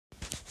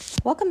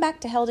Welcome back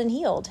to Held and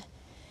Healed.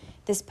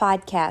 This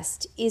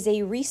podcast is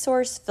a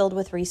resource filled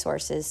with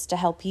resources to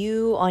help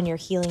you on your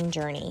healing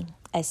journey,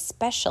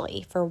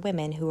 especially for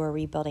women who are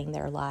rebuilding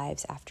their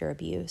lives after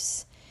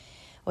abuse.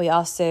 We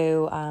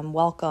also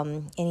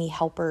welcome any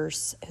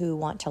helpers who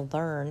want to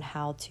learn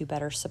how to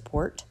better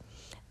support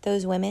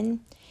those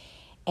women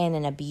in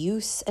an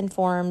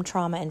abuse-informed,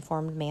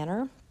 trauma-informed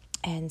manner.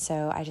 And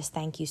so I just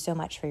thank you so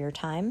much for your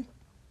time.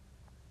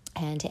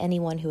 And to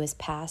anyone who has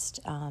passed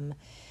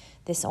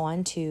this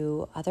on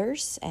to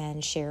others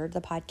and shared the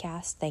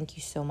podcast, thank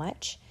you so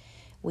much.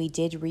 We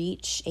did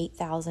reach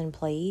 8,000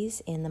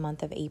 plays in the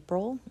month of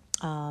April,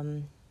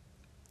 and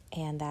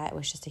that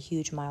was just a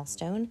huge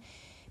milestone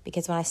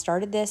because when I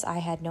started this, I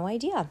had no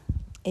idea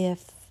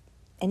if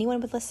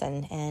anyone would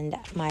listen. And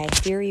my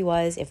theory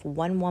was if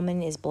one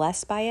woman is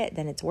blessed by it,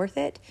 then it's worth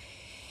it.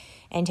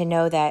 And to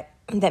know that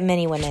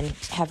many women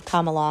have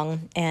come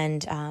along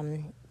and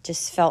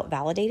just felt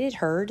validated,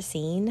 heard,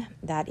 seen,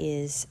 that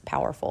is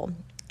powerful.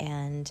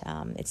 And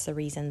it's the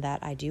reason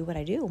that I do what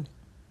I do.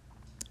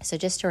 So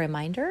just a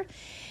reminder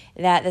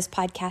that this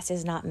podcast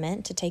is not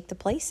meant to take the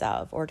place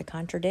of or to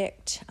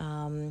contradict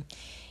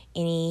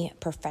any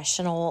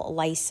professional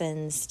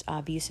licensed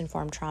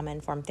abuse-informed,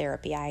 trauma-informed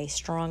therapy. I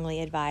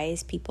strongly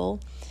advise people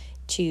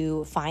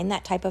to find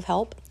that type of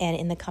help. And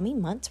in the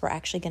coming months, we're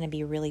actually going to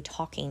be really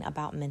talking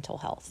about mental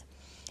health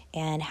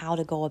and how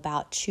to go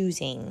about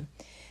choosing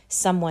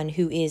someone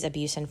who is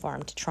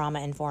abuse-informed,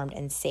 trauma-informed,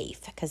 and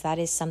safe, because that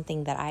is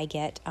something that I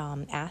get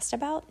asked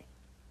about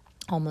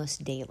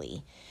almost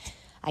daily.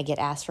 I get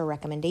asked for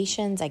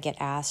recommendations. I get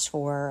asked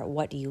for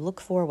what do you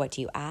look for, what do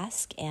you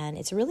ask, and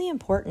it's really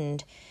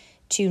important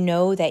to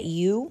know that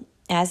you,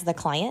 as the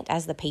client,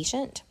 as the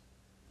patient,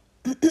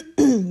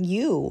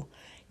 you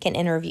can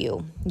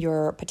interview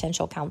your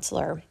potential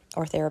counselor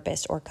or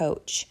therapist or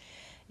coach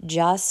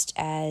just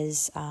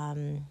as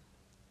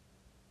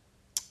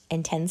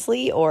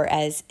intensely or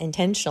as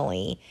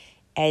intentionally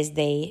as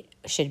they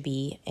should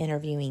be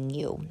interviewing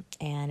you.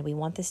 And we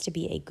want this to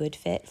be a good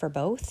fit for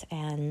both.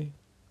 And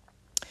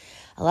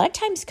a lot of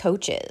times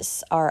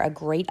coaches are a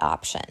great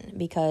option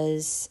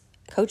because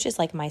coaches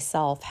like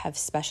myself have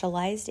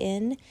specialized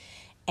in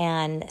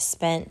and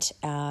spent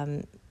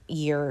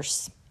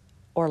years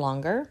or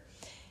longer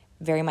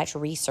very much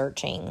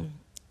researching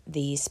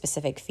the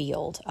specific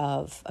field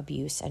of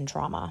abuse and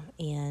trauma.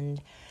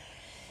 And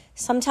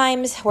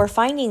sometimes we're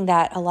finding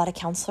that a lot of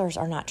counselors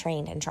are not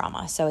trained in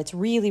trauma. So it's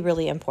really,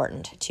 really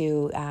important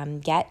to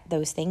get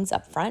those things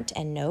up front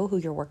and know who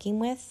you're working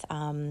with.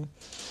 And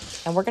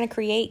we're going to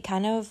create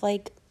kind of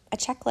like a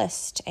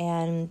checklist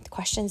and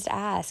questions to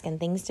ask and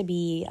things to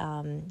be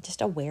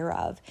just aware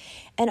of.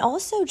 And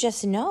also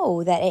just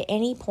know that at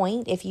any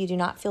point, if you do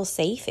not feel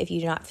safe, if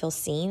you do not feel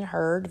seen,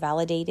 heard,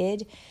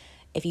 validated,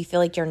 if you feel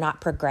like you're not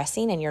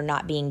progressing and you're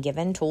not being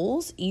given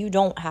tools, you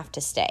don't have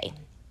to stay.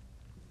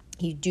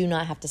 You do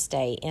not have to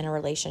stay in a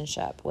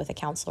relationship with a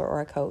counselor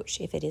or a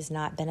coach if it is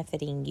not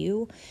benefiting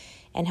you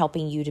and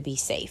helping you to be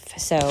safe.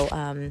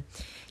 So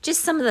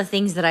just some of the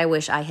things that I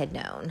wish I had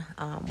known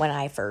when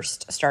I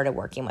first started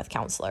working with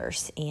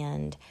counselors.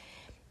 And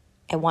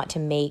I want to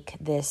make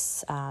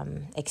this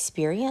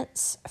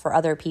experience for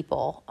other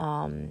people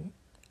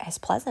as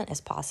pleasant as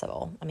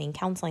possible. I mean,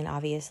 counseling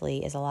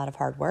obviously is a lot of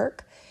hard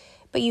work,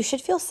 but you should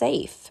feel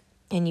safe.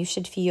 And you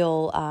should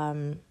feel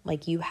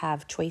like you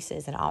have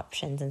choices and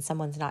options and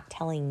someone's not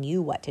telling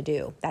you what to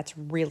do. That's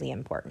really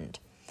important.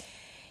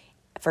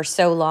 For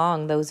so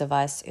long, those of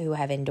us who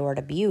have endured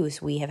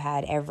abuse, we have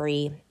had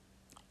everything.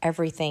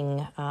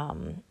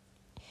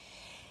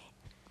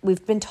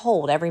 We've been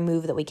told every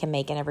move that we can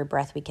make and every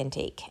breath we can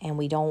take. And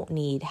we don't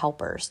need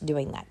helpers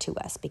doing that to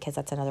us because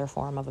that's another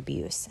form of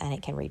abuse and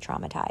it can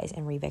re-traumatize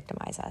and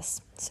re-victimize us.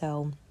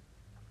 So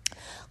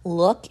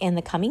look in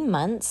the coming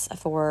months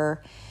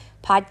for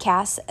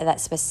podcasts that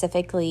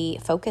specifically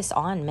focus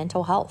on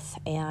mental health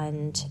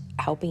and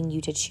helping you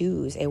to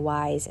choose a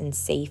wise and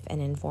safe and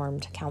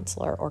informed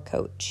counselor or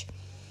coach.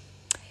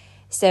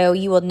 So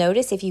you will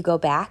notice if you go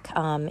back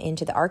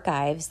into the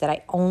archives that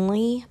I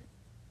only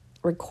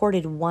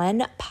recorded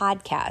one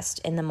podcast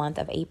in the month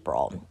of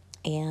April.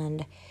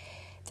 And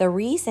the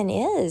reason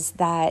is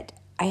that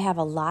I have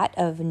a lot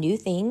of new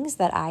things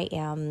that I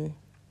am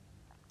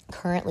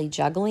currently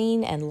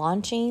juggling and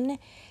launching.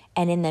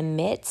 And in the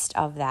midst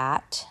of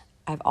that,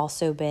 I've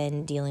also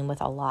been dealing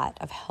with a lot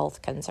of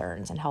health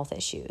concerns and health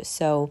issues.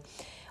 So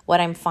what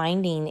I'm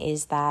finding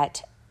is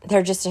that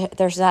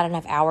there's not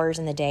enough hours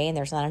in the day and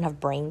there's not enough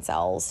brain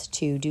cells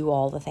to do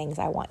all the things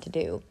I want to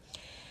do.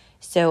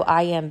 So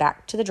I am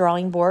back to the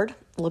drawing board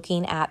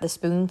looking at the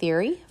spoon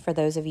theory. For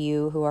those of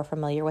you who are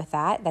familiar with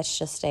that, that's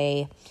just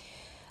a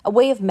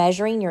way of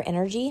measuring your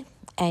energy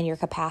and your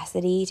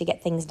capacity to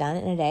get things done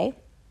in a day.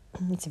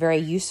 It's a very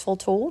useful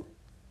tool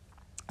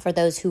for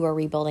those who are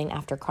rebuilding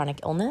after chronic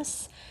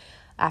illness,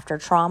 after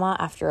trauma,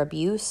 after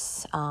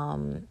abuse,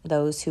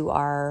 those who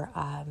are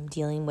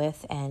dealing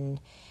with and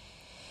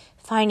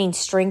finding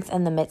strength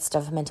in the midst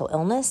of mental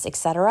illness,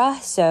 etc.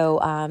 So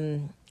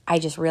I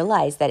just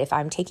realized that if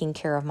I'm taking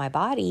care of my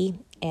body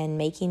and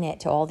making it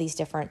to all these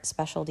different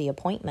specialty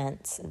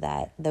appointments,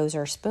 that those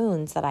are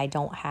spoons that I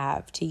don't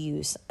have to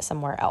use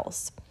somewhere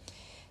else.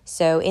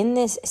 So in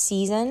this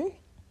season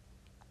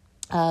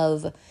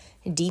of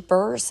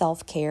deeper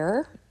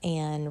self-care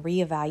and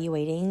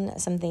reevaluating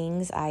some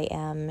things, I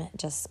am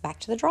just back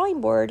to the drawing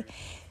board.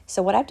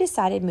 So what I've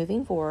decided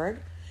moving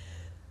forward,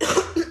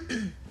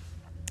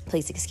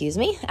 please excuse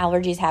me,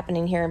 allergies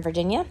happening here in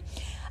Virginia.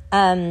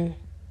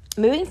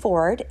 Moving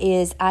forward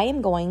is I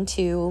am going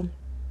to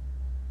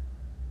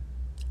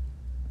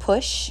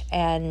push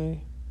and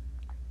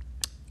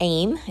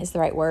aim is the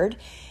right word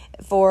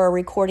for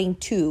recording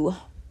 2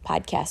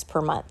 podcasts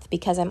per month,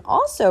 because I'm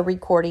also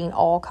recording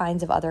all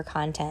kinds of other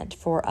content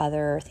for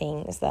other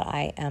things that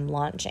I am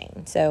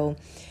launching. So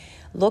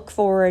look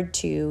forward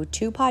to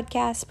 2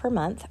 podcasts per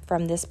month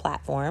from this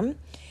platform.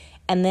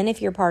 And then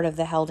if you're part of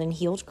the Held and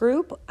Healed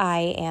group,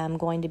 I am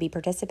going to be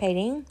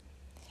participating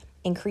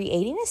in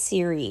creating a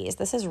series.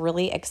 This is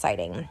really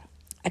exciting.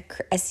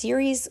 A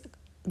series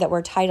that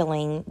we're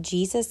titling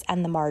Jesus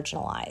and the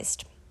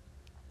Marginalized.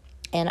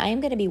 And I am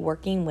going to be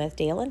working with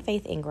Dale and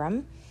Faith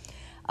Ingram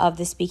of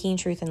the Speaking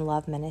Truth in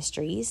Love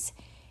Ministries.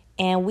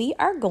 And we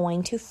are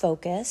going to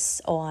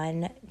focus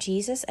on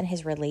Jesus and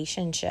his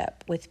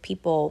relationship with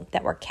people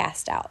that were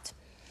cast out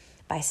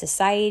by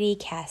society,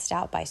 cast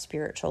out by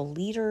spiritual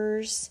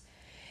leaders,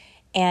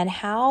 and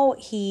how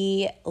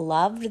he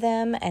loved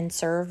them and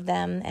served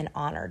them and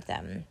honored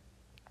them.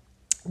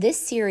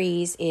 This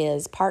series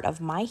is part of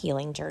my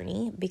healing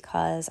journey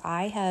because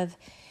I have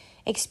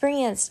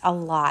experienced a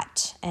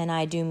lot, and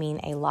I do mean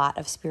a lot,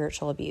 of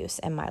spiritual abuse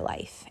in my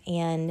life.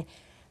 And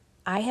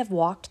I have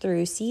walked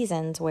through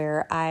seasons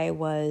where I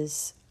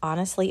was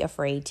honestly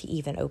afraid to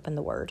even open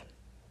the word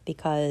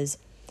because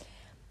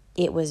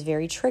it was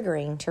very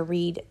triggering to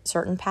read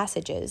certain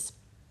passages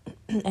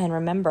and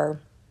remember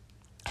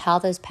how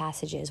those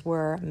passages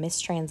were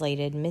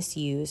mistranslated,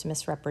 misused,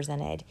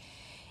 misrepresented,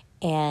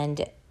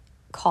 and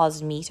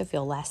caused me to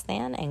feel less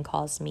than, and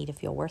caused me to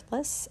feel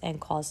worthless, and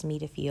caused me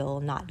to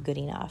feel not good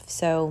enough.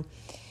 So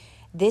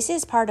this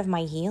is part of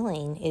my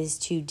healing, is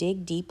to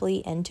dig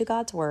deeply into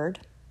God's word,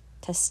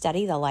 to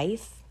study the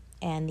life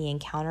and the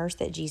encounters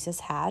that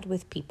Jesus had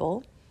with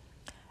people,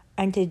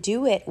 and to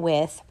do it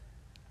with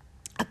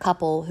a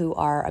couple who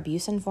are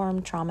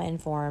abuse-informed,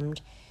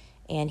 trauma-informed,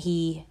 and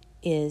he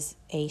is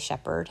a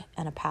shepherd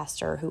and a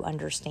pastor who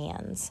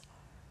understands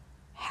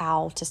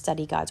how to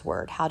study God's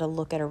word, how to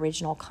look at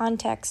original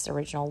context,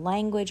 original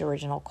language,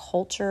 original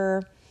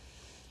culture.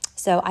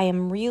 So I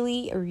am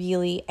really,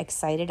 really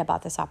excited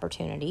about this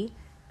opportunity.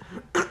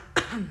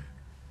 I'm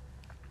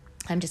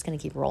just going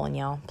to keep rolling,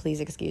 y'all. Please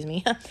excuse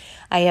me.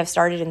 I have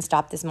started and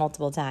stopped this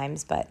multiple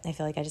times, but I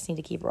feel like I just need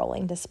to keep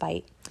rolling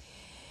despite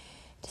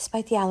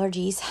the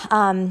allergies.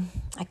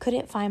 I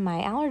couldn't find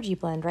my allergy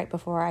blend right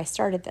before I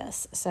started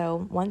this.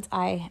 So once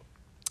I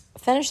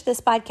finish this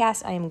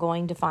podcast, I am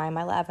going to find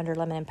my lavender,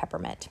 lemon, and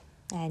peppermint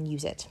and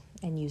use it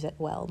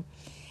well.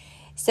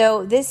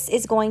 So this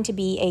is going to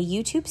be a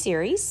YouTube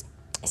series.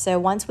 So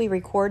once we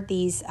record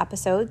these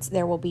episodes,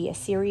 there will be a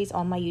series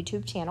on my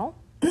YouTube channel.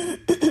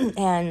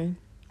 And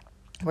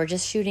we're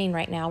just shooting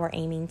right now. We're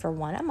aiming for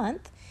 1 a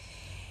month.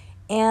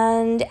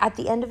 And at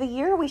the end of a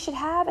year, we should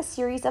have a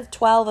series of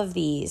 12 of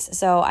these.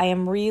 So I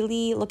am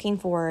really looking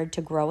forward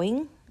to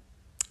growing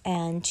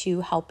and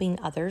to helping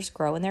others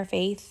grow in their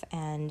faith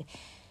and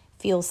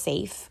feel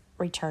safe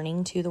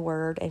returning to the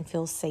word, and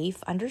feel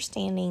safe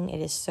understanding it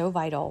is so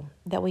vital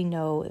that we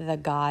know the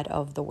God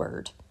of the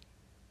word,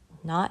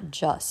 not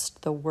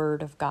just the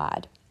word of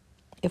God.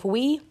 If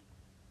we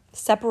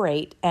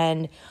separate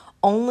and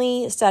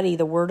only study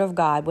the word of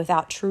God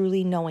without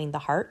truly knowing the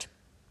heart,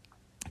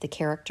 the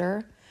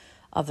character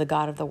of the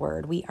God of the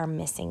word, we are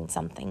missing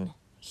something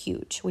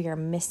huge. We are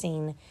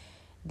missing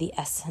the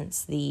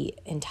essence, the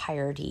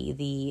entirety,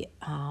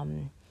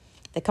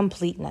 the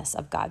completeness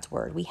of God's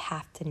word. We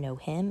have to know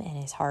him and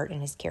his heart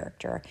and his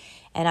character.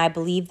 And I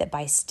believe that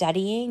by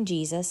studying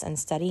Jesus and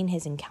studying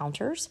his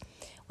encounters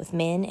with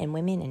men and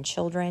women and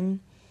children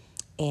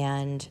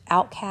and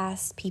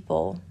outcast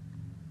people,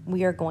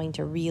 we are going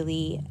to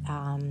really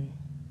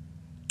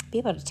be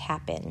able to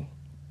tap in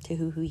to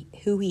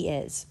who he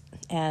is.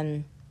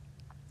 And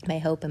my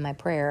hope and my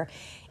prayer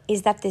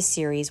is that this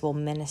series will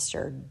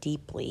minister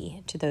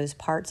deeply to those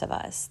parts of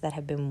us that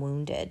have been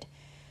wounded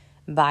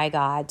by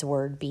God's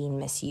word being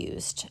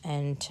misused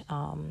and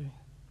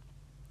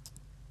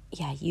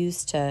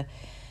used to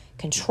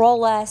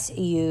control us,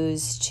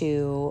 used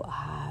to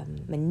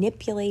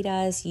manipulate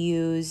us,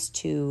 used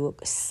to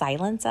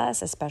silence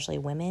us, especially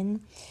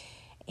women.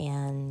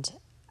 And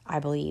I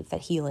believe that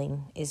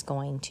healing is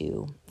going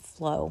to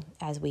flow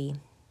as we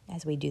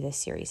do this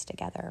series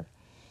together.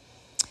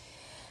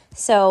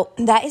 So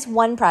that is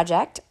one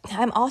project.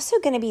 I'm also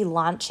going to be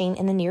launching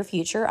in the near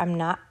future. I'm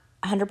not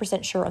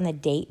 100% sure on the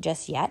date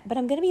just yet, but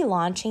I'm going to be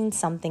launching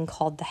something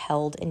called the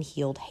Held and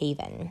Healed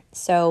Haven.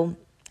 So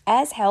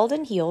as Held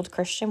and Healed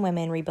Christian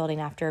Women Rebuilding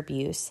After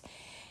Abuse,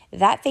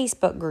 that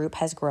Facebook group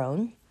has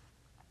grown,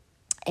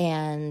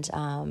 and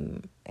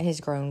has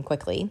grown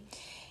quickly.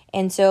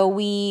 And so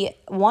I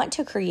want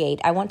to create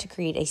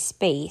a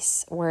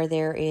space where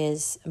there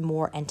is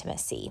more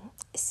intimacy.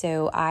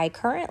 So I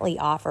currently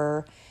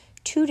offer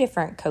 2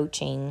 different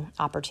coaching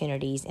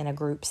opportunities in a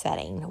group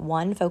setting.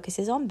 One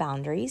focuses on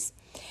boundaries,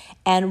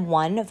 and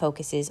one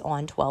focuses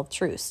on 12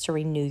 truths to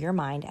renew your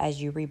mind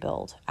as you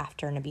rebuild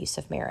after an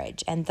abusive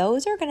marriage. And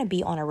those are going to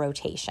be on a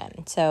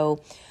rotation.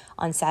 So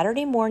on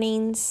Saturday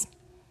mornings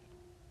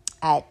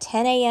at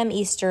 10 a.m.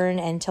 Eastern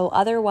until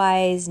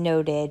otherwise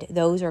noted,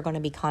 those are going to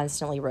be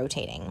constantly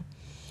rotating.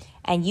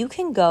 And you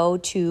can go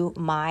to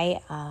my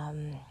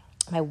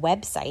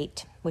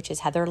website, which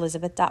is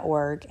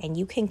heatherelizabeth.org, and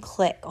you can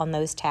click on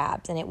those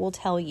tabs, and it will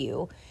tell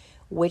you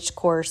which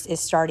course is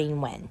starting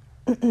when.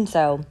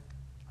 So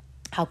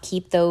I'll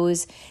keep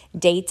those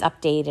dates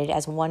updated.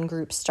 As one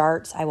group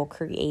starts, I will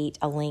create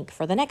a link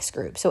for the next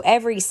group. So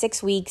every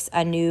 6 weeks,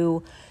 a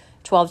new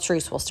 12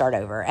 Truths will start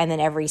over. And then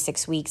every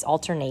 6 weeks,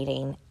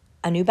 alternating,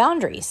 a new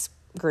Boundaries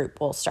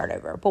group will start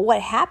over. But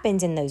what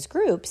happens in those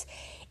groups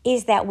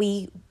is that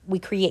we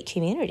create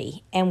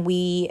community, and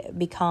we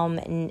become,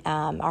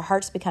 our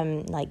hearts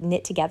become like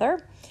knit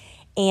together.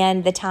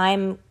 And the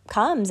time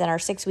comes and our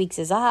 6 weeks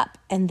is up,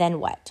 and then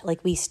what?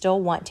 Like, we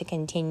still want to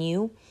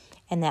continue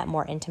in that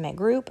more intimate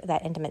group,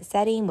 that intimate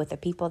setting with the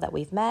people that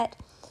we've met.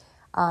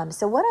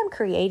 So what I'm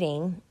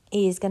creating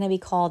is going to be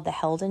called the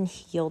Held and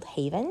Healed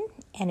Haven,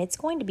 and it's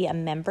going to be a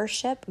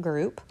membership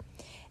group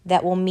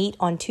that will meet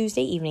on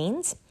Tuesday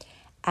evenings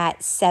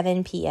at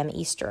 7 p.m.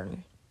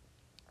 Eastern.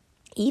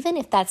 Even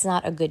if that's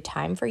not a good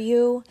time for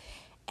you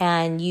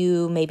and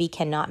you maybe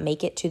cannot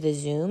make it to the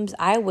Zooms,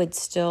 I would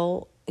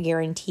still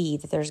guarantee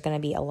that there's going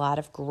to be a lot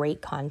of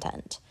great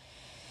content.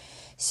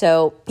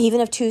 So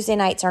even if Tuesday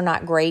nights are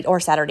not great or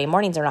Saturday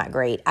mornings are not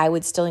great, I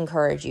would still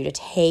encourage you to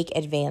take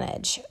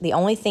advantage. The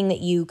only thing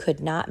that you could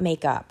not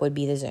make up would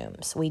be the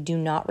Zooms. We do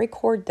not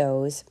record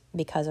those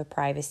because of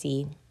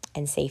privacy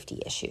and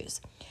safety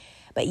issues.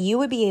 But you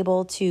would be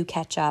able to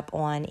catch up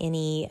on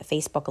any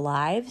Facebook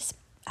Lives.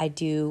 I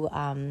do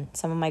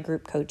some of my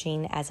group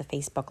coaching as a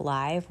Facebook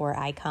Live where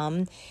I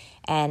come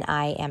and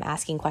I am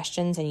asking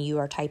questions and you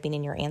are typing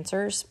in your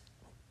answers.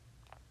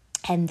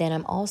 And then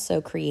I'm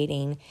also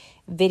creating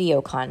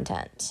video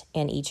content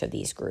in each of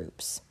these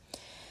groups.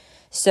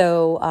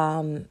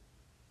 So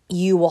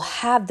you will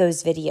have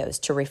those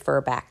videos to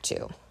refer back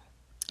to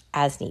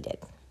as needed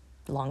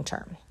long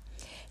term.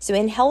 So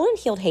in Held and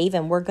Healed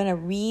Haven, we're going to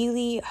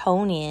really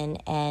hone in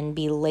and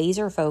be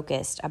laser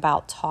focused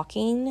about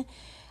talking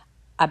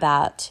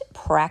about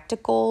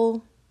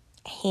practical,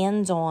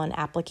 hands-on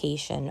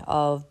application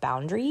of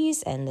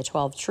boundaries and the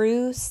 12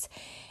 truths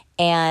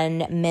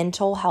and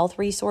mental health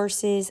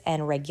resources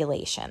and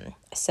regulation.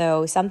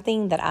 So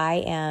something that I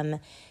am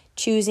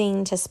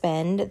choosing to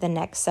spend the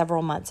next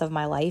several months of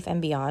my life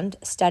and beyond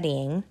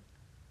studying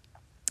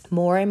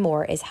more and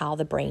more is how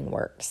the brain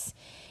works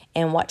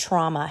and what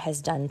trauma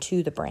has done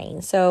to the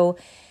brain. So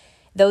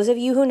those of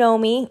you who know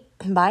me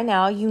by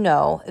now, you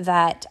know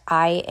that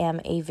I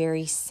am a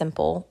very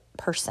simple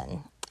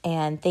person,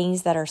 and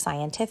things that are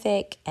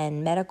scientific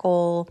and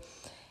medical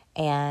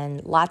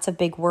and lots of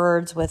big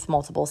words with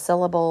multiple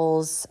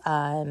syllables,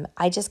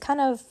 I just kind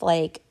of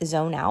like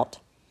zone out.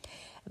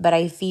 But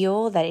I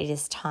feel that it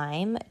is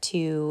time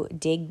to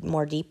dig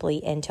more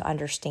deeply into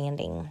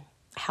understanding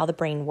how the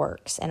brain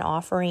works and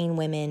offering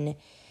women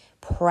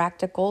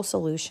practical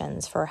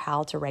solutions for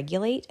how to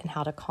regulate and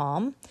how to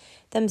calm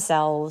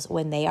themselves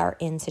when they are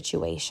in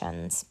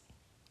situations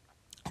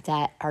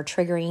that are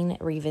triggering,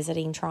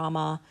 revisiting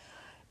trauma,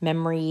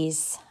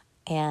 memories,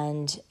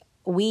 and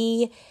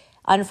we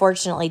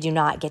unfortunately do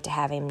not get to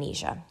have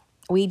amnesia.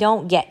 We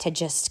don't get to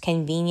just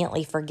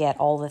conveniently forget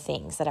all the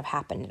things that have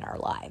happened in our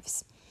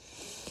lives.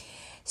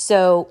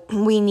 So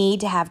we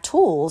need to have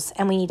tools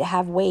and we need to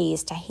have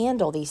ways to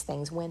handle these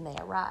things when they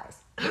arise.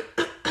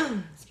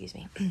 Excuse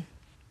me.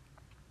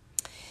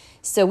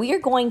 So we are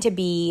going to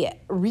be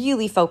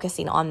really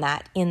focusing on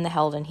that in the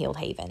Held and Healed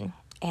Haven.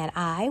 And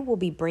I will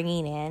be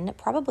bringing in,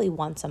 probably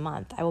once a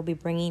month, I will be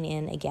bringing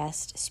in a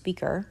guest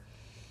speaker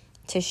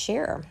to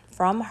share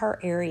from her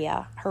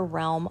area, her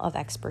realm of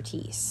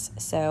expertise.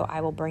 So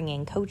I will bring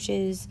in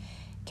coaches,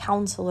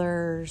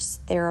 counselors,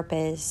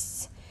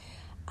 therapists,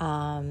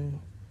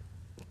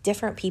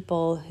 different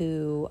people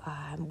who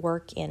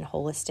work in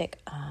holistic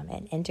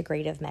and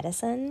integrative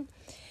medicine.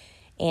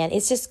 And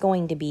it's just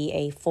going to be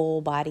a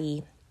full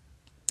body,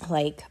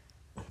 like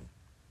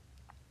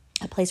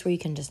a place where you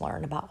can just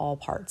learn about all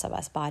parts of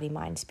us, body,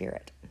 mind,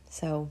 spirit.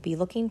 So be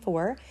looking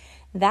for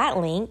that.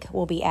 Link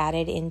will be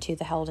added into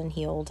the Held and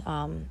Healed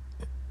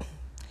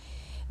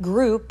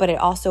group, but it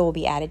also will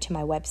be added to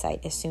my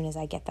website as soon as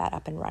I get that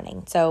up and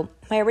running. So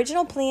my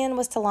original plan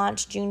was to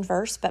launch June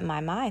 1st,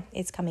 but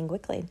it's coming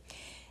quickly.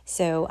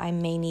 So I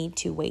may need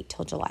to wait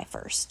till July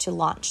 1st to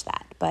launch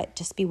that, but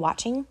just be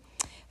watching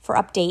for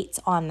updates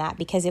on that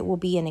because it will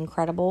be an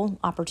incredible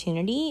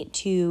opportunity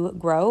to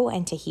grow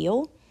and to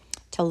heal,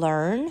 to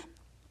learn,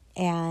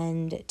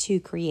 and to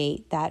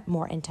create that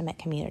more intimate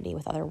community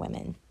with other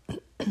women.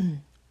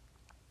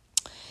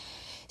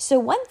 So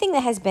one thing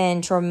that has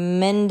been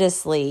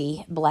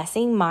tremendously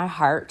blessing my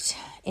heart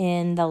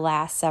in the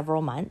last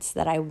several months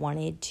that I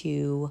wanted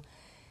to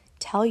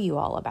tell you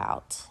all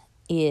about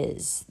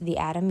is the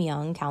Adam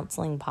Young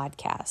Counseling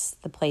Podcast,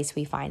 the place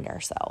we find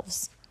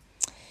ourselves.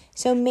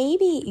 So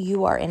maybe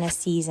you are in a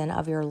season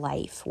of your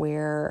life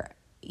where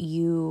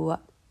you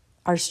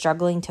are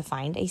struggling to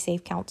find a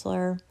safe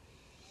counselor.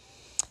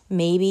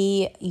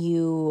 Maybe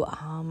you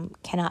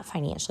cannot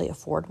financially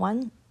afford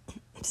one.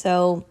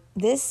 So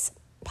this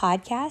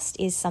podcast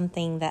is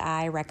something that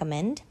I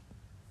recommend,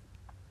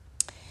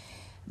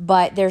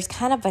 but there's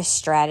kind of a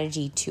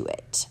strategy to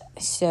it.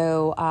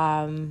 So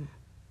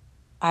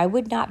I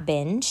would not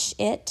binge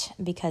it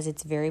because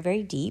it's very,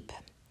 very deep.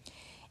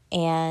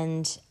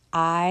 And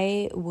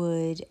I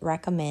would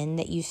recommend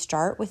that you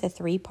start with a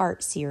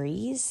 3-part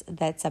series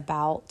that's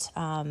about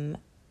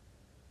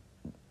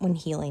when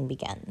healing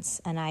begins.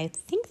 And I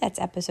think that's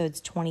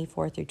episodes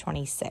 24 through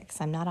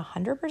 26. I'm not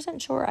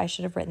 100% sure. I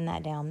should have written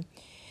that down.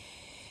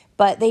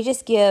 But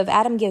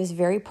Adam gives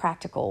very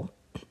practical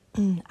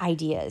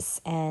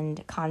ideas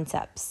and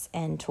concepts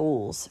and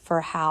tools for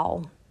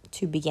how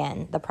to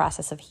begin the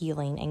process of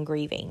healing and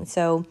grieving.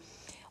 So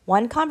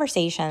one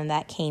conversation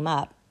that came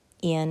up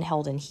in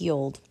Held and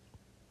Healed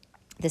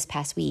this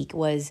past week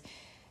was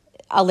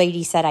a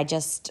lady said,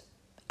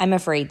 I'm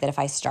afraid that if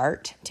I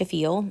start to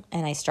feel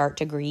and I start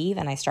to grieve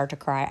and I start to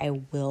cry,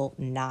 I will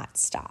not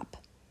stop.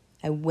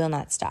 I will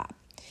not stop.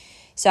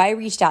 So I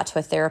reached out to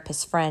a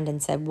therapist friend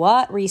and said,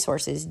 what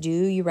resources do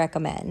you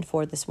recommend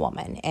for this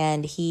woman?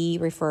 And he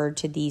referred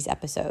to these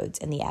episodes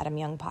in the Adam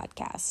Young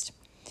podcast.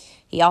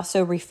 He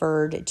also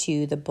referred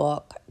to the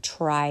book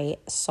Try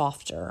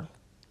Softer.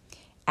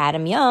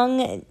 Adam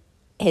Young,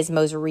 his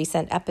most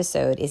recent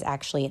episode is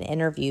actually an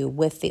interview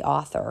with the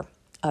author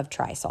of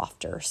Try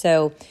Softer.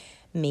 So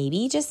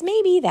maybe, just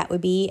maybe, that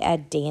would be a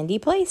dandy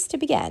place to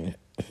begin.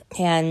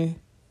 And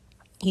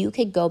you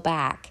could go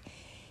back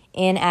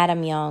in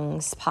Adam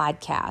Young's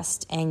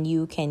podcast and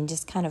you can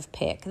just kind of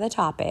pick the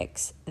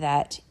topics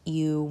that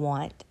you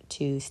want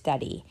to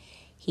study.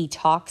 He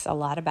talks a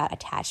lot about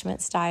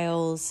attachment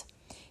styles.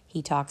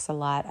 He talks a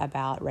lot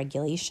about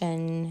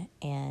regulation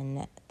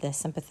and the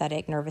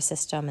sympathetic nervous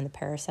system and the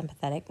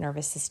parasympathetic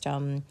nervous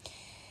system.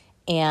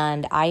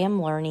 And I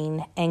am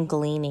learning and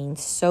gleaning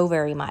so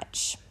very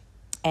much.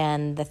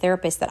 And the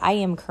therapist that I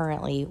am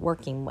currently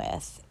working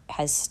with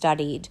has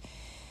studied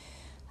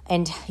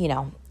and,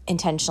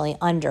 intentionally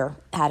under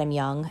Adam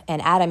Young.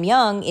 And Adam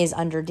Young is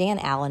under Dan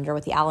Allender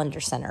with the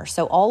Allender Center.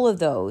 So all of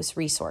those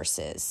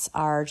resources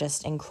are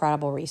just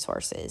incredible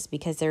resources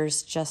because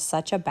there's just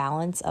such a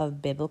balance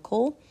of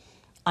biblical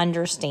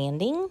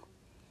understanding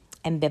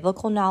and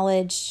biblical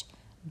knowledge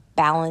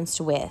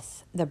balanced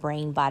with the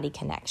brain-body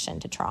connection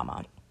to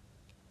trauma.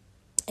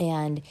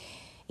 And,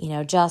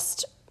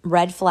 just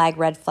red flag,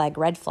 red flag,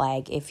 red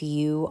flag if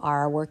you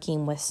are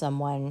working with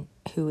someone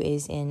who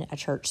is in a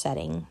church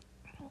setting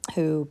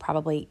who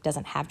probably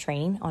doesn't have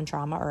training on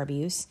trauma or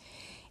abuse.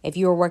 If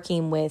you're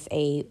working with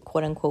a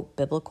quote-unquote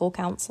biblical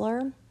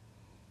counselor,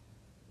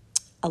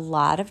 a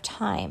lot of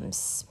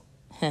times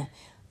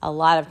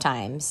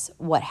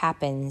what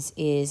happens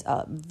is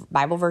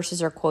Bible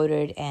verses are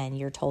quoted and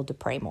you're told to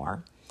pray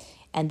more.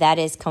 And that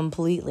is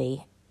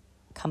completely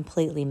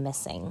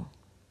missing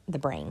the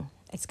brain.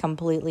 It's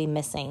completely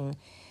missing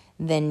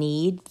the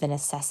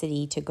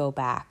necessity to go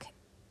back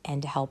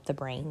and to help the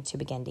brain to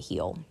begin to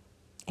heal.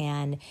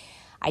 And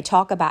I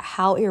talk about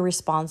how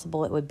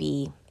irresponsible it would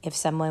be if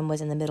someone was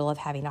in the middle of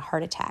having a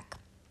heart attack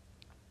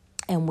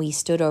and we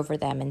stood over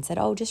them and said,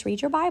 oh, just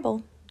read your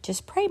Bible,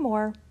 just pray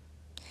more.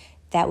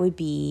 That would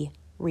be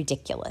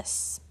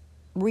ridiculous.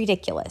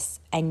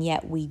 And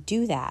yet we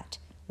do that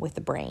with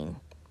the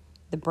brain.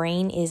 The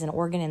brain is an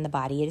organ in the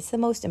body. It is the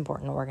most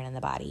important organ in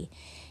the body.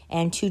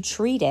 And to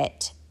treat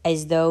it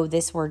as though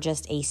this were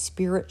just a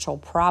spiritual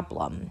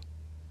problem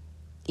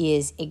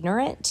is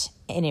ignorant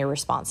and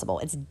irresponsible.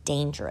 It's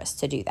dangerous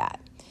to do that.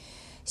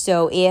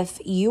 So if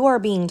you are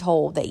being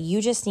told that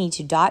you just need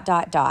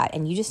to ...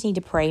 and you just need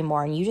to pray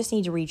more and you just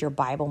need to read your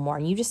Bible more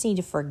and you just need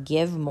to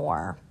forgive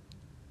more,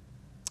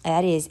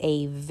 that is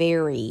a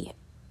very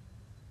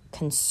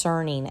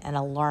concerning and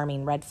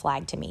alarming red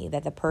flag to me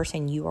that the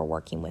person you are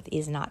working with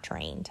is not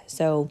trained.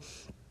 So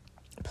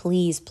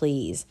please,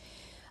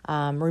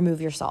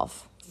 remove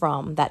yourself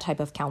from that type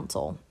of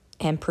counsel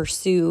and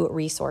pursue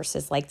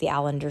resources like the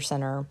Allender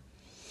Center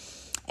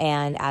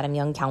and Adam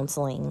Young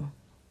Counseling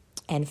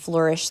and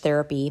Flourish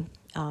Therapy.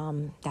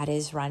 That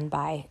is run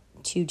by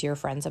two dear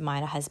friends of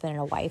mine, a husband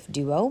and a wife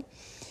duo.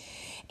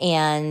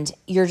 And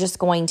you're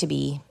going to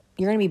be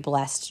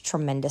blessed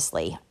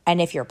tremendously. And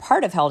if you're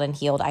part of Held and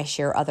Healed, I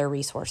share other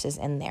resources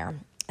in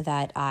there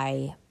that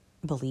I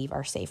believe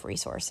are safe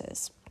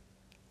resources.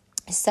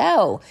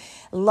 So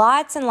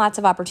lots and lots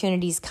of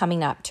opportunities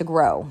coming up to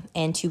grow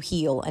and to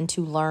heal and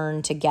to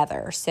learn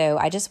together. So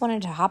I just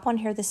wanted to hop on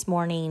here this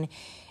morning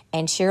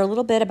and share a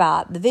little bit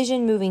about the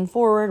vision moving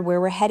forward, where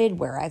we're headed,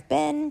 where I've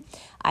been.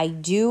 I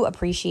do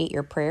appreciate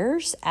your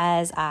prayers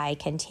as I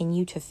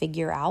continue to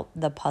figure out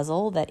the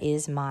puzzle that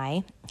is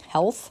my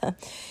health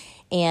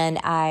And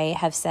I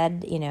have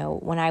said,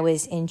 when I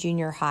was in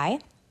junior high,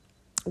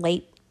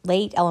 late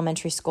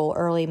elementary school,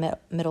 early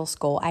middle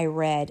school, I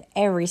read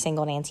every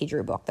single Nancy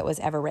Drew book that was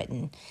ever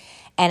written.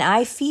 And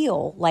I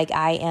feel like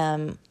I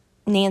am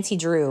Nancy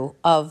Drew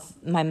of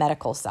my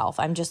medical self.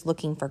 I'm just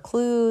looking for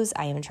clues.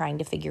 I am trying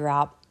to figure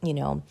out,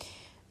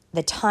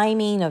 the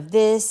timing of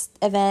this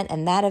event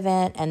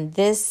and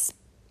this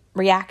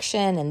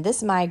reaction and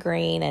this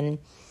migraine. And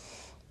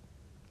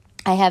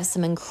I have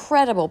some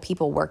incredible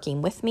people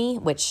working with me,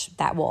 which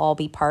that will all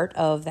be part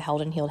of the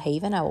Held and Healed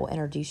Haven. I will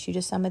introduce you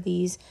to some of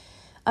these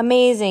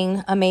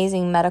amazing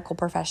medical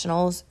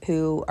professionals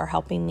who are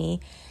helping me.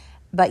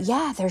 But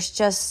yeah,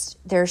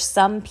 there's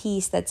some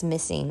piece that's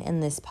missing in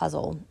this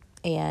puzzle.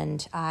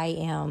 And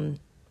I'm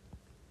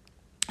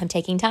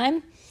taking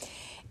time,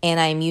 and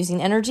I'm using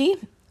energy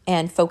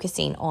and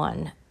focusing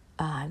on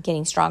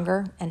getting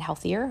stronger and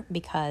healthier,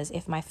 because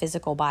if my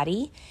physical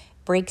body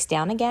breaks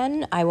down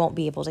again, I won't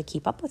be able to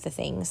keep up with the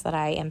things that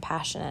I am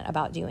passionate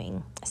about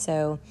doing.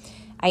 So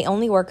I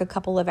only work a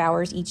couple of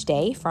hours each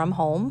day from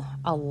home.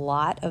 A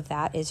lot of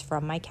that is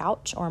from my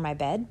couch or my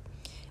bed,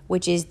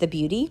 which is the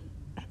beauty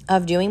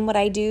of doing what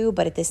I do.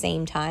 But at the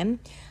same time,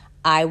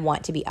 I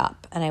want to be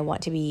up, and I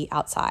want to be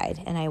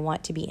outside, and I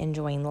want to be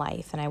enjoying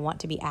life, and I want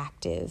to be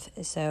active.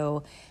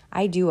 So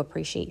I do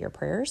appreciate your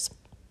prayers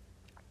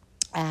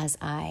as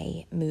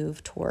I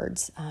move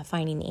towards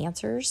finding the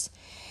answers.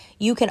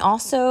 You can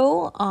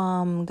also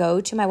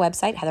go to my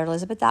website,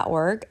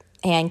 heatherelizabeth.org,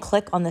 and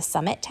click on the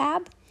Summit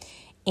tab.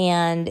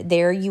 And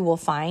there you will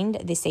find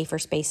the Safer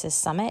Spaces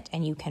Summit,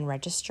 and you can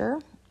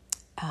register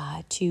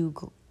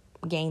to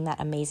gain that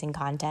amazing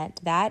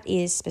content. That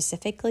is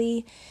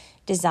specifically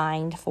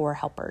designed for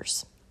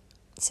helpers.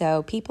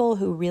 So people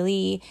who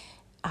really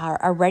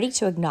are ready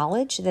to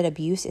acknowledge that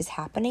abuse is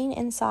happening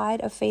inside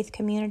of faith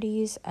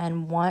communities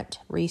and want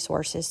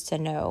resources to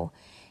know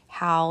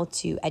how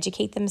to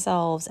educate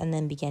themselves and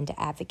then begin to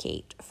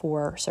advocate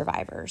for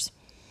survivors.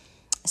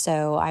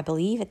 So I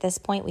believe at this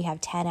point we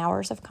have 10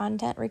 hours of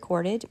content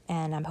recorded,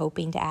 and I'm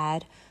hoping to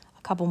add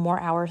a couple more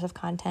hours of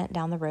content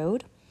down the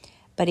road.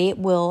 But it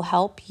will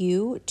help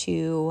you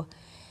to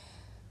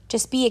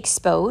just be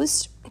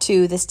exposed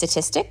to the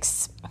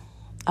statistics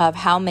of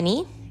how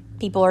many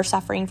people are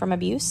suffering from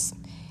abuse,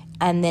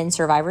 and then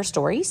survivor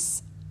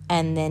stories,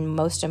 and then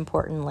most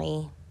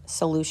importantly,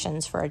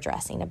 solutions for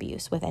addressing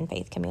abuse within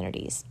faith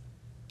communities.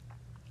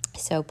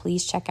 So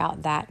please check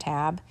out that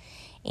tab.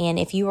 And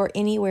if you are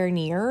anywhere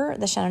near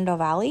the Shenandoah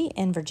Valley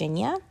in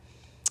Virginia,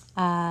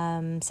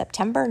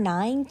 September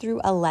 9 through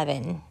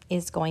 11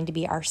 is going to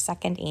be our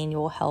second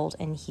annual Held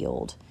and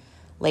Healed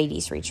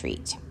Ladies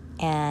Retreat.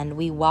 And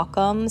we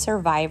welcome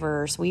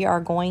survivors. We are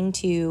going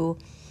to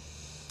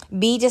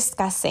be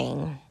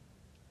discussing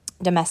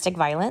domestic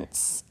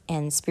violence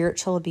and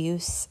spiritual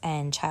abuse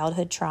and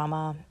childhood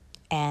trauma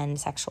and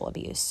sexual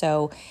abuse.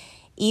 So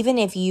even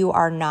if you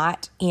are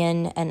not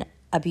in an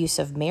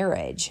abusive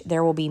marriage,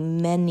 there will be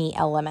many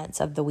elements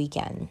of the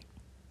weekend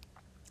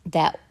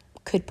that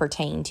could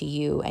pertain to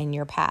you and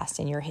your past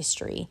and your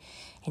history.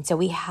 And so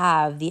we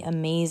have the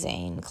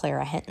amazing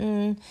Clara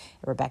Hinton,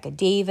 Rebecca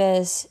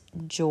Davis,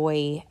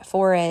 Joy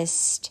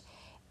Forrest,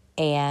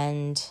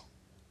 and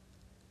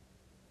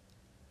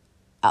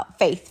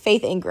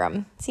Faith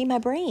Ingram. See my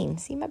brain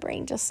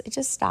just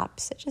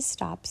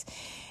stops.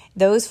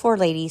 Those 4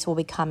 ladies will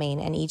be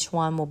coming, and each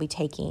one will be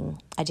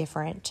taking a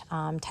different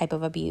type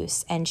of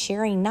abuse and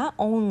sharing not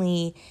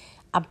only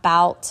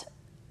about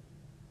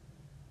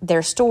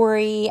their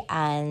story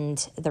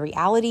and the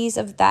realities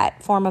of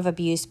that form of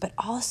abuse, but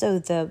also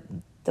the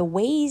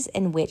ways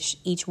in which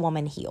each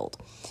woman healed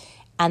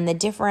and the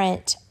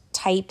different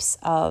types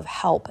of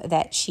help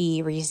that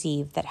she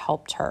received that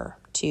helped her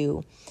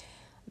to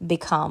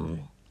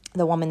become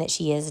the woman that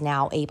she is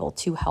now, able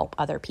to help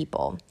other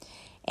people.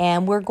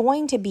 And we're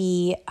going to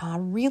be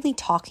really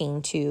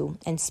talking to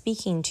and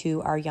speaking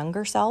to our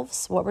younger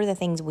selves. What were the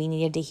things we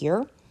needed to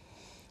hear?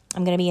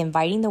 I'm going to be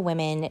inviting the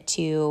women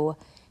to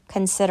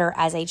consider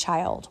as a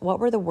child, what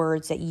were the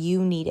words that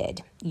you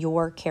needed,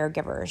 your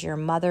caregivers, your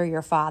mother,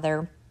 your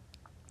father,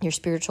 your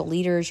spiritual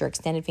leaders, your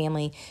extended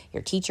family,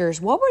 your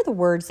teachers. What were the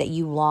words that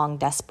you longed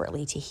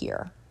desperately to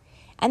hear?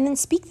 And then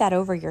speak that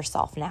over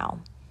yourself now.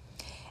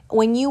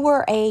 When you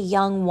were a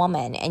young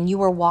woman and you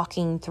were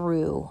walking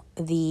through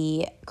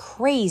the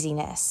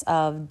craziness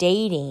of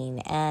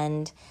dating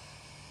and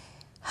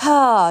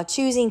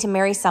choosing to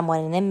marry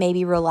someone and then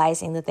maybe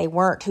realizing that they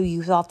weren't who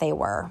you thought they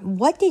were,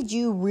 what did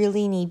you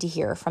really need to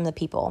hear from the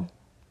people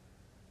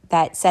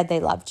that said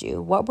they loved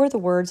you? What were the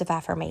words of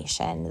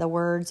affirmation, the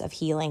words of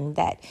healing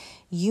that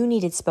you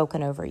needed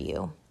spoken over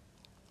you?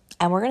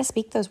 And we're going to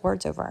speak those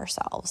words over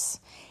ourselves.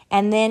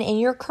 And then in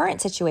your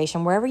current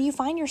situation, wherever you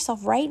find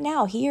yourself right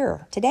now,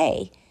 here,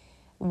 today,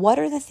 what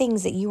are the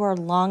things that you are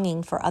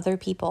longing for other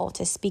people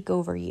to speak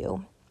over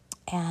you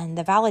and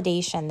the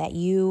validation that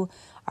you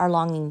are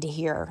longing to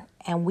hear?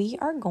 And we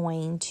are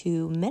going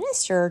to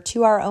minister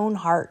to our own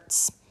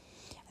hearts.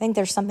 I think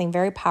there's something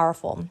very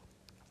powerful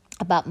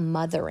about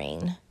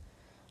mothering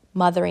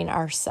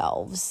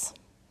ourselves.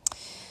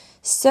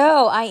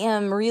 So I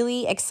am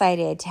really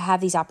excited to have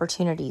these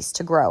opportunities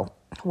to grow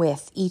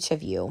with each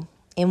of you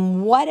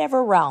in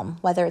whatever realm,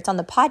 whether it's on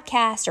the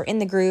podcast or in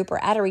the group or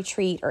at a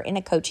retreat or in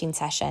a coaching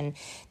session.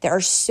 There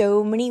are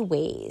so many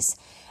ways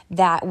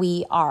that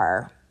we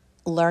are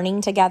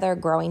learning together,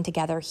 growing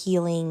together,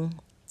 healing,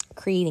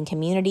 creating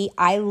community.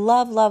 I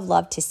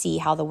love to see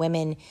how the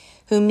women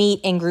who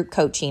meet in group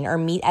coaching or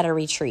meet at a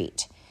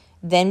retreat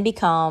then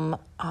become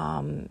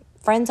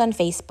friends on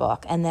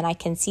Facebook, and then I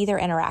can see their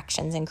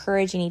interactions,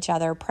 encouraging each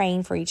other,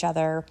 praying for each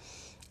other.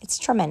 It's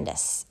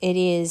tremendous. It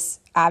is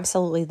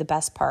absolutely the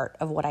best part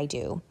of what I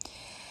do.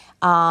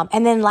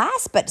 And then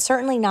last, but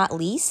certainly not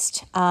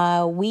least,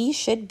 we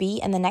should be,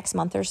 in the next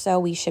month or so,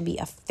 we should be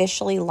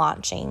officially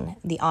launching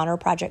the Honor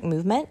Project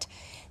movement.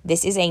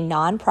 This is a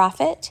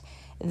nonprofit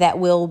that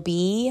will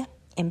be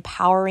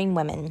empowering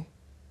women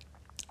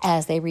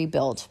as they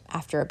rebuild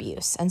after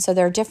abuse. And so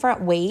there are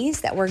different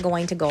ways that we're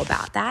going to go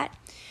about that.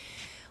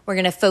 We're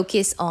going to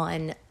focus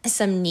on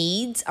some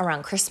needs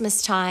around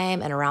Christmas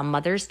time and around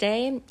Mother's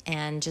Day,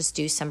 and just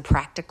do some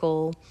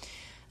practical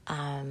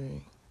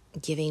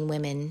giving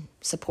women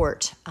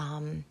support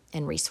and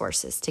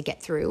resources to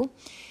get through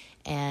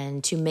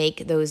and to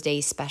make those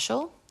days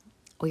special.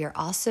 We are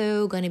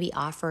also going to be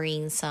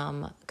offering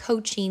some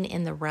coaching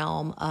in the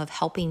realm of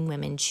helping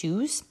women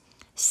choose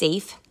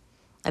safe,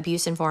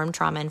 abuse-informed,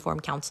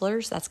 trauma-informed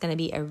counselors. That's going to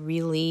be a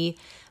really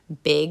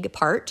big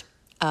part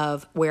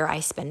of where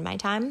I spend my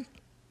time,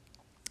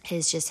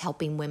 is just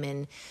helping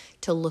women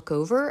to look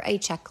over a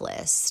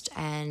checklist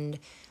and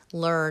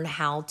learn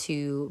how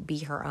to be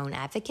her own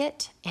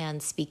advocate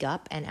and speak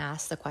up and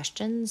ask the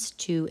questions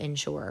to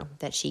ensure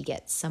that she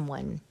gets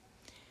someone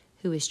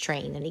who is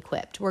trained and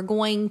equipped. We're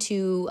going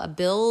to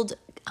build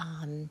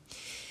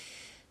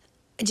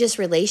just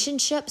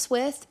relationships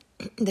with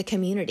the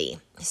community.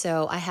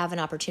 So I have an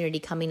opportunity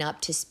coming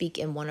up to speak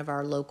in one of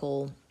our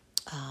local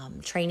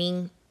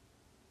training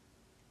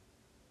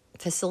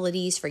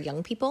facilities for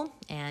young people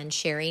and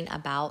sharing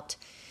about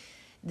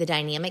the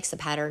dynamics, the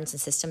patterns, and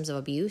systems of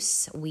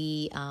abuse.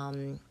 We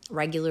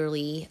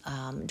regularly,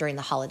 during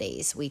the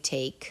holidays, we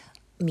take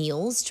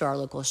meals to our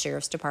local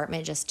sheriff's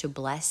department just to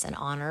bless and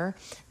honor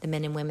the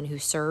men and women who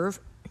serve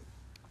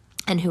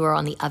and who are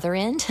on the other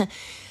end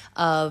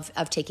of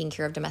taking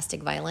care of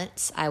domestic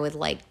violence. I would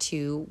like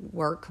to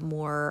work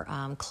more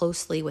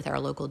closely with our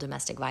local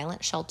domestic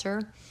violence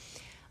shelter.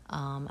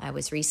 I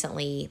was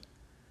recently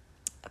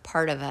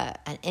part of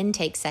an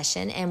intake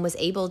session and was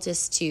able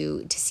just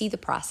to see the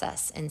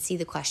process and see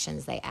the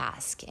questions they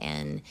ask.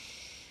 And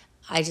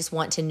I just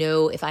want to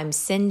know if I'm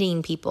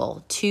sending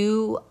people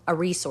to a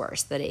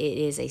resource, that it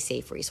is a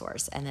safe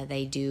resource and that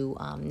they do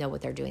know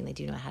what they're doing. They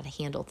do know how to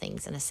handle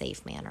things in a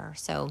safe manner.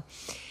 So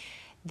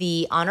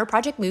the Honor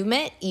Project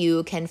movement,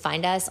 you can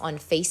find us on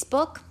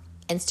Facebook,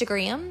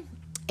 Instagram,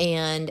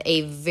 and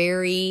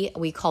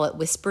we call it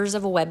Whispers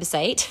of a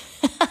website.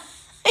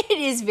 It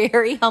is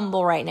very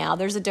humble right now.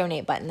 There's a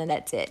donate button, and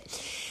that's it.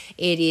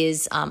 It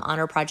is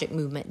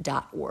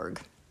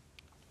honorprojectmovement.org.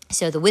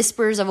 So the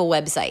Whispers of a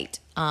website,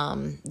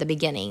 the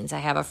beginnings. I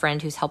have a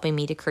friend who's helping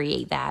me to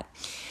create that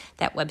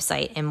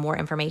website, and more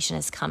information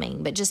is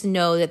coming. But just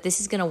know that this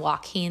is going to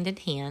walk hand in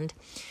hand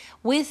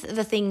with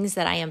the things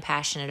that I am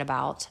passionate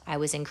about. I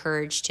was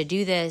encouraged to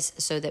do this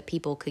so that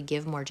people could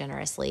give more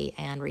generously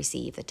and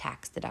receive the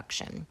tax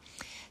deduction.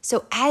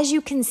 So as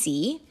you can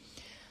see,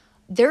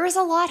 there is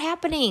a lot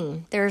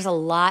happening. There's a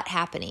lot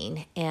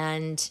happening,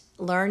 and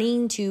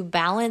learning to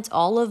balance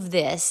all of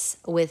this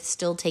with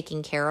still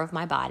taking care of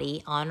my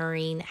body,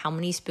 honoring how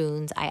many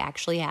spoons I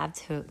actually have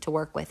to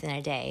work with in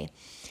a day,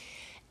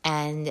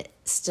 and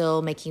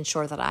still making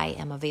sure that I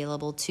am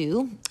available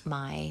to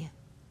my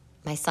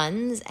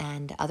sons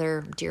and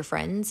other dear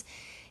friends.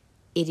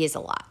 It is a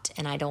lot,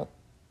 and I don't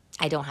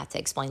have to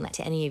explain that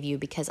to any of you,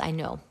 because I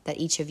know that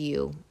each of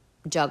you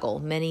juggle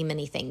many,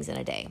 many things in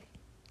a day.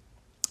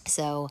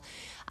 So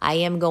I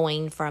am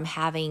going from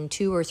having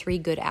 2 or 3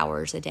 good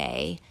hours a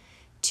day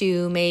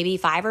to maybe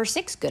 5 or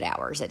 6 good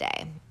hours a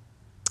day.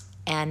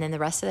 And then the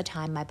rest of the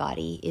time, my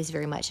body is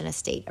very much in a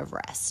state of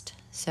rest.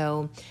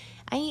 So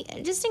I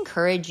just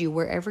encourage you,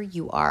 wherever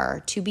you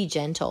are, to be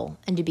gentle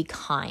and to be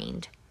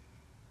kind.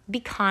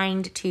 Be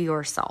kind to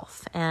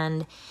yourself.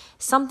 And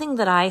something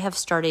that I have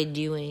started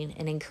doing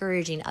and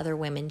encouraging other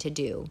women to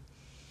do,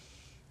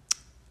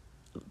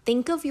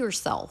 think of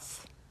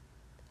yourself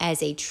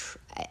as a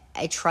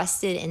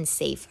trusted and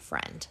safe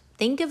friend.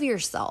 Think of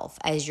yourself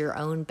as your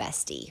own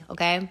bestie,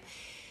 okay?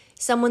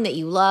 Someone that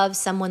you love,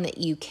 someone that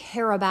you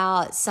care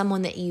about,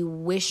 someone that you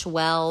wish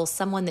well,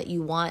 someone that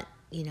you want,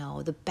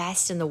 the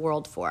best in the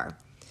world for.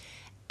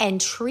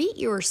 And treat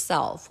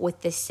yourself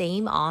with the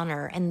same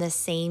honor and the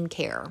same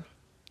care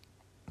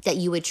that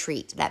you would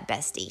treat that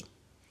bestie.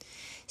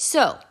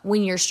 So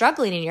when you're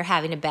struggling and you're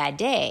having a bad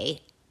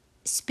day,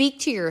 speak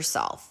to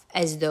yourself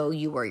as though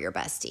you were your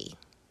bestie.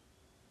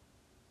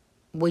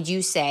 Would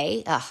you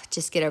say,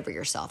 just get over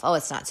yourself. Oh,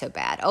 it's not so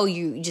bad. Oh,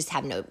 you just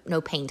have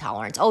no pain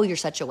tolerance. Oh, you're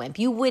such a wimp.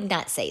 You would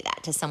not say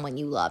that to someone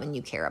you love and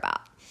you care about.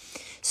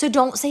 So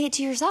don't say it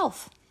to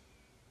yourself.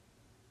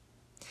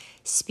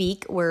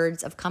 Speak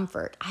words of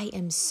comfort. I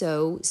am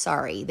so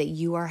sorry that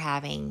you are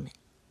having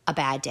a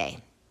bad day.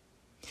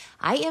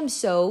 I am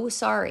so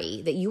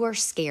sorry that you are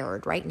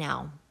scared right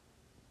now,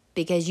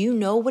 because you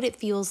know what it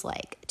feels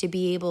like to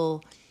be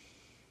able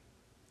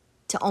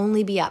to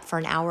only be up for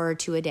an hour or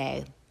two a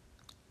day.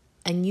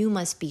 And you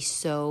must be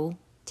so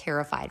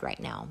terrified right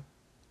now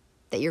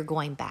that you're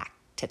going back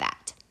to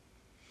that.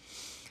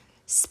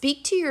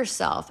 Speak to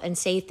yourself and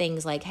say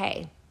things like,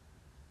 hey,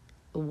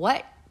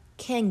 what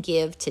can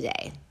give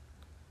today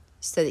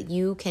so that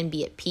you can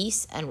be at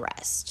peace and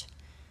rest?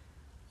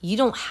 You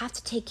don't have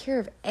to take care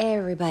of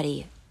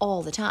everybody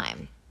all the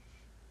time,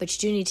 but you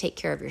do need to take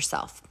care of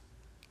yourself.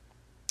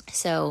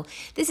 So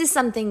this is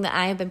something that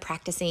I have been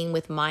practicing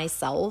with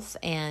myself,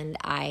 and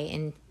I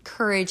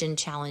encourage and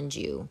challenge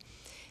you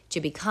to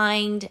be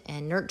kind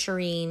and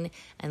nurturing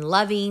and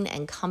loving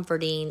and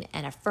comforting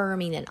and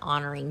affirming and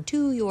honoring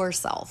to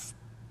yourself,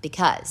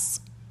 because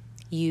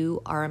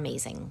you are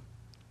amazing.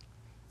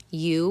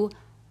 You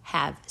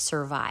have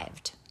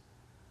survived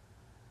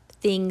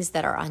things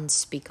that are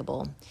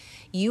unspeakable.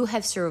 You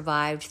have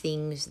survived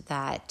things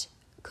that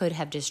could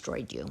have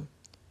destroyed you.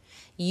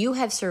 You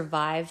have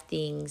survived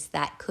things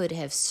that could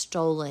have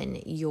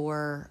stolen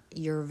your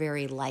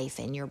very life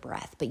and your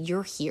breath, but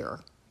you're here.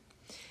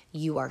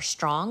 You are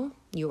strong.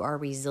 You are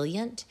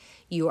resilient.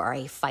 You are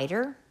a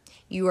fighter.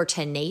 You are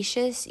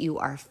tenacious. You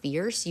are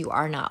fierce. You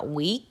are not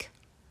weak.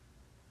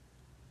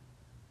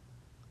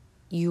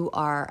 You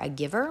are a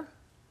giver.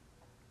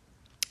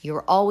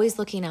 You're always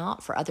looking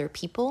out for other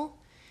people.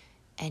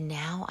 And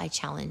now I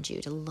challenge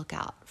you to look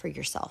out for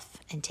yourself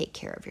and take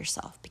care of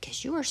yourself,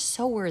 because you are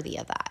so worthy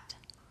of that.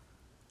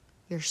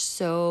 You're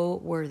so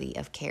worthy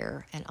of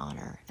care and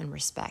honor and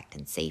respect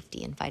and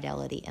safety and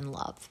fidelity and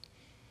love.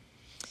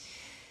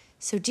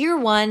 So, dear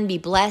one, be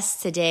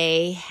blessed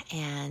today,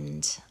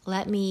 and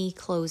let me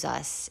close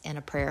us in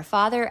a prayer.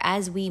 Father,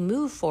 as we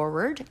move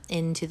forward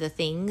into the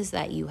things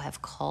that you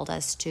have called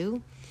us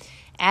to,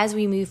 as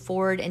we move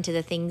forward into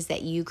the things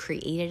that you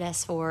created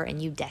us for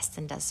and you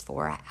destined us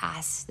for, I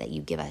ask that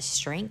you give us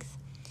strength,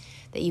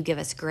 that you give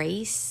us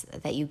grace,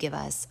 that you give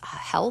us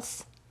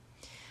health.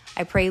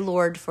 I pray,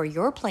 Lord, for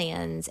your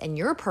plans and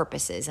your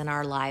purposes in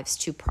our lives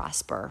to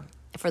prosper,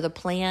 for the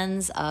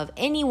plans of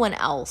anyone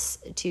else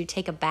to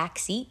take a back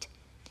seat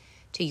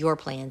to your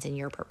plans and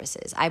your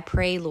purposes. I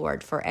pray,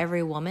 Lord, for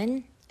every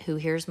woman who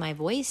hears my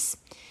voice,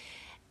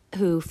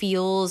 who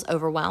feels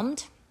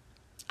overwhelmed.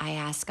 I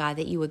ask, God,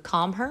 that you would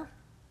calm her.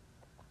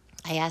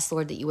 I ask,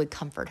 Lord, that you would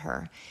comfort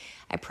her.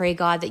 I pray,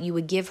 God, that you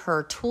would give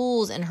her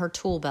tools in her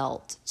tool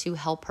belt to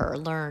help her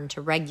learn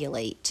to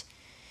regulate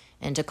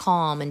and to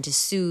calm and to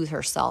soothe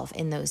herself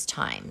in those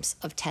times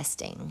of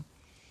testing.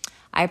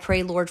 I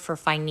pray, Lord, for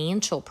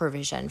financial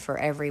provision for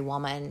every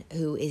woman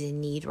who is in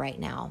need right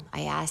now.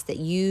 I ask that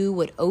you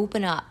would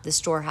open up the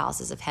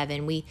storehouses of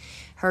heaven. We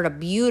heard a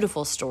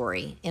beautiful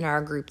story in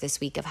our group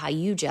this week of how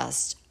you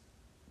just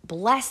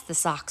bless the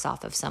socks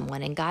off of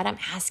someone. And God, I'm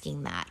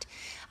asking that.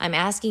 I'm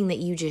asking that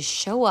you just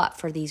show up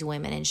for these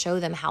women and show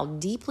them how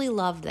deeply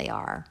loved they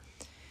are,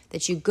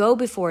 that you go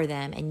before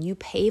them and you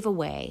pave a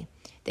way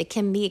that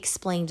can be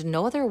explained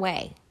no other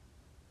way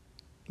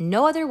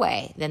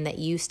than that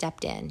you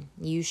stepped in,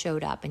 you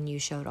showed up, and you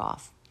showed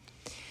off.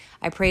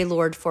 I pray,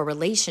 Lord, for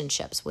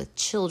relationships with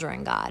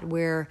children, God,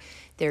 where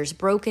there's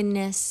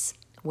brokenness,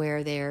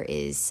 where there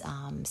is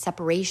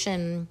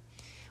separation,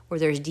 where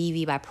there's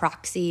DV by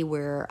proxy,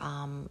 where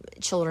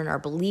children are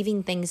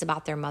believing things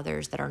about their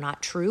mothers that are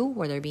not true,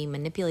 where they're being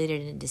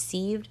manipulated and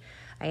deceived.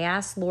 I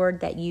ask, Lord,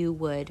 that you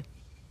would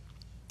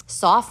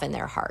soften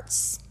their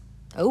hearts,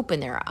 open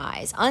their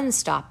eyes,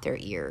 unstop their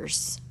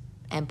ears,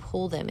 and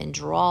pull them and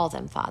draw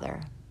them,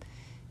 Father,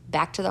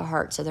 back to the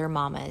hearts of their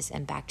mamas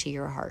and back to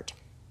your heart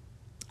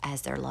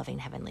as their loving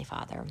Heavenly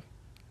Father.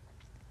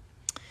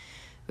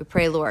 We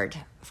pray, Lord,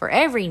 for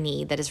every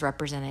need that is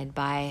represented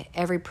by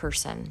every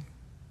person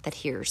that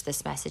hears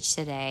this message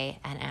today,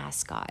 and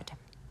ask, God,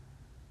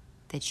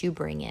 that you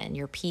bring in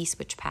your peace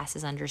which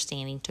passes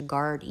understanding to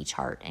guard each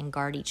heart and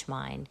guard each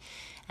mind,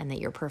 and that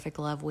your perfect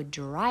love would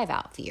drive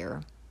out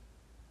fear,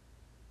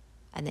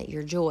 and that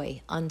your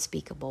joy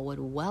unspeakable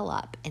would well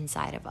up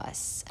inside of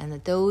us, and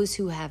that those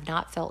who have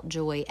not felt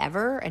joy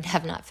ever and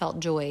have not felt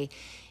joy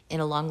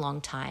in a long,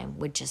 long time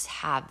would just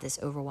have this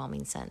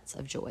overwhelming sense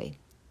of joy.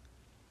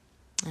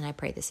 And I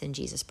pray this in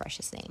Jesus'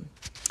 precious name.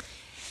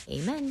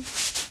 Amen.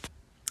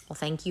 Well,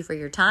 thank you for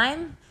your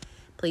time.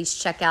 Please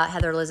check out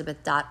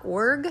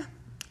heatherelizabeth.org.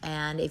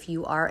 And if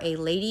you are a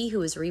lady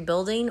who is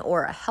rebuilding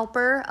or a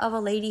helper of a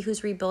lady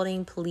who's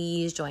rebuilding,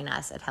 please join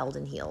us at Held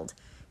and Healed,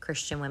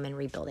 Christian Women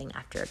Rebuilding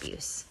After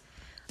Abuse.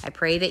 I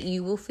pray that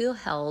you will feel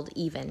held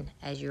even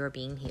as you are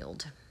being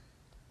healed.